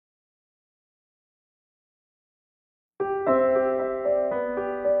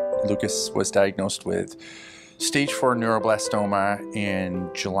Lucas was diagnosed with stage 4 neuroblastoma in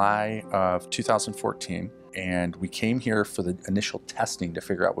July of 2014, and we came here for the initial testing to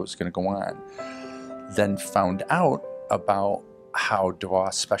figure out what was going to go on. Then found out about how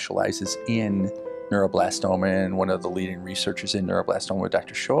DeVos specializes in neuroblastoma, and one of the leading researchers in neuroblastoma,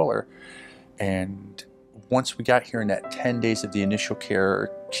 Dr. Scholler. And once we got here in that 10 days of the initial care,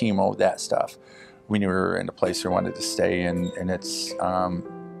 chemo, that stuff, we knew we were in a place we wanted to stay, and it's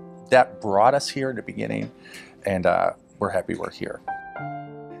that brought us here in the beginning, and we're happy we're here.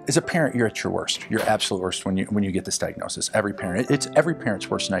 As a parent, you're at your worst. Your absolute worst when you get this diagnosis. Every parent, it's every parent's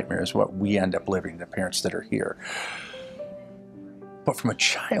worst nightmare is what we end up living, the parents that are here. But from a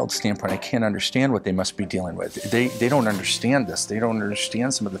child's standpoint, I can't understand what they must be dealing with. They don't understand this. They don't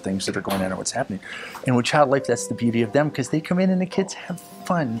understand some of the things that are going on and what's happening. And with child life, that's the beauty of them, because they come in and the kids have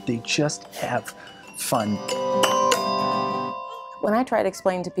fun. They just have fun. When I try to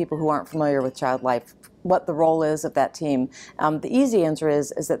explain to people who aren't familiar with child life what the role is of that team, the easy answer is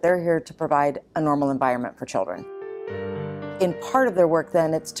that they're here to provide a normal environment for children. In part of their work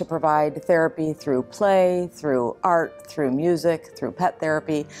then, it's to provide therapy through play, through art, through music, through pet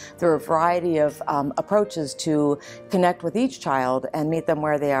therapy, through a variety of approaches to connect with each child and meet them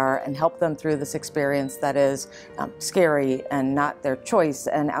where they are and help them through this experience that is scary and not their choice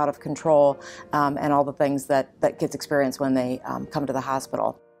and out of control, and all the things that kids experience when they come to the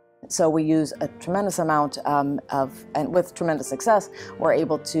hospital. So we use a tremendous amount and with tremendous success, we're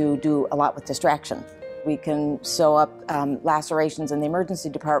able to do a lot with distraction. We can sew up lacerations in the emergency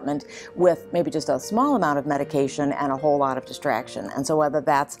department with maybe just a small amount of medication and a whole lot of distraction. And so whether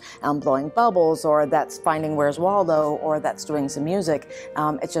that's blowing bubbles, or that's finding Where's Waldo, or that's doing some music,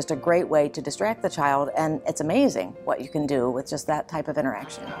 it's just a great way to distract the child, and it's amazing what you can do with just that type of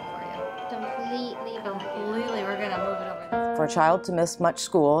interaction. Completely, we're gonna move it over. For a child to miss much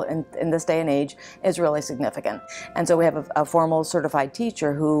school in this day and age is really significant. And so we have a formal certified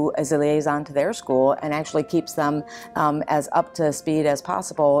teacher who is a liaison to their school and actually keeps them as up to speed as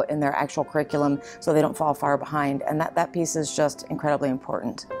possible in their actual curriculum so they don't fall far behind. And that piece is just incredibly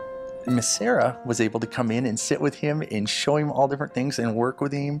important. Miss Sarah was able to come in and sit with him and show him all different things and work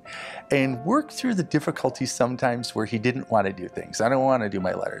with him and work through the difficulties sometimes where he didn't want to do things. I don't want to do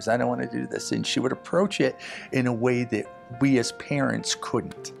my letters. I don't want to do this. And she would approach it in a way that we as parents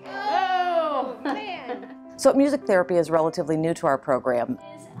couldn't. Oh, man. So music therapy is relatively new to our program.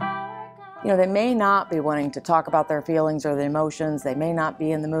 You know, they may not be wanting to talk about their feelings or their emotions. They may not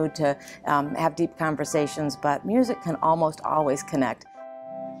be in the mood to have deep conversations, but music can almost always connect.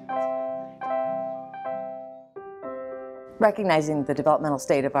 Recognizing the developmental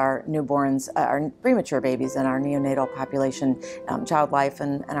state of our newborns, our premature babies, and our neonatal population, Child Life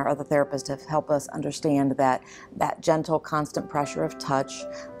and our other therapists have helped us understand that gentle, constant pressure of touch,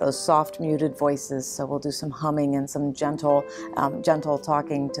 those soft, muted voices. So we'll do some humming and some gentle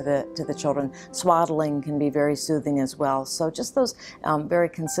talking to the children. Swaddling can be very soothing as well. So just those very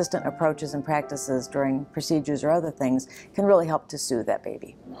consistent approaches and practices during procedures or other things can really help to soothe that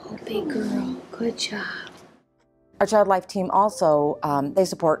baby. Big girl, good job. Our Child Life team also, they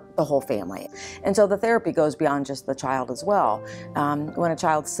support the whole family. And so the therapy goes beyond just the child as well. When a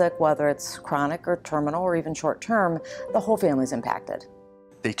child's sick, whether it's chronic or terminal or even short term, the whole family's impacted.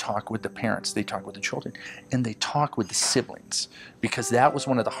 They talk with the parents, they talk with the children, and they talk with the siblings, because that was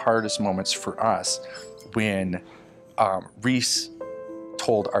one of the hardest moments for us when Reese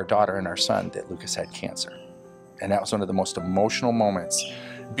told our daughter and our son that Lucas had cancer. And that was one of the most emotional moments.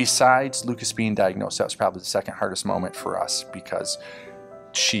 Besides Lucas being diagnosed, that was probably the second hardest moment for us, because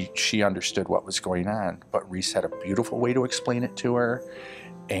she understood what was going on, but Reese had a beautiful way to explain it to her,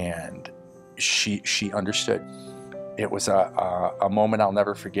 and she understood. It was a moment I'll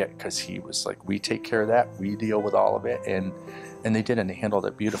never forget, because he was like, we take care of that, we deal with all of it, and they did, and they handled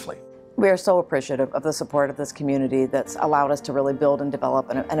it beautifully. We are so appreciative of the support of this community that's allowed us to really build and develop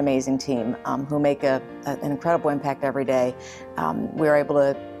an amazing team who make an incredible impact every day. We are able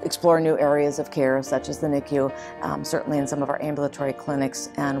to explore new areas of care, such as the NICU, certainly in some of our ambulatory clinics,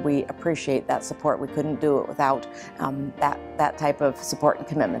 and we appreciate that support. We couldn't do it without that type of support and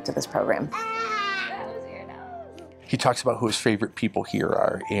commitment to this program. He talks about who his favorite people here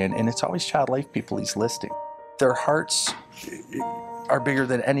are, and it's always Child Life people he's listing. Their hearts are bigger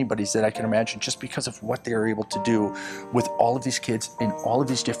than anybody's that I can imagine, just because of what they're able to do with all of these kids in all of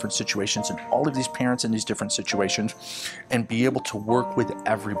these different situations and all of these parents in these different situations, and be able to work with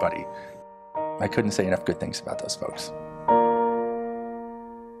everybody. I couldn't say enough good things about those folks.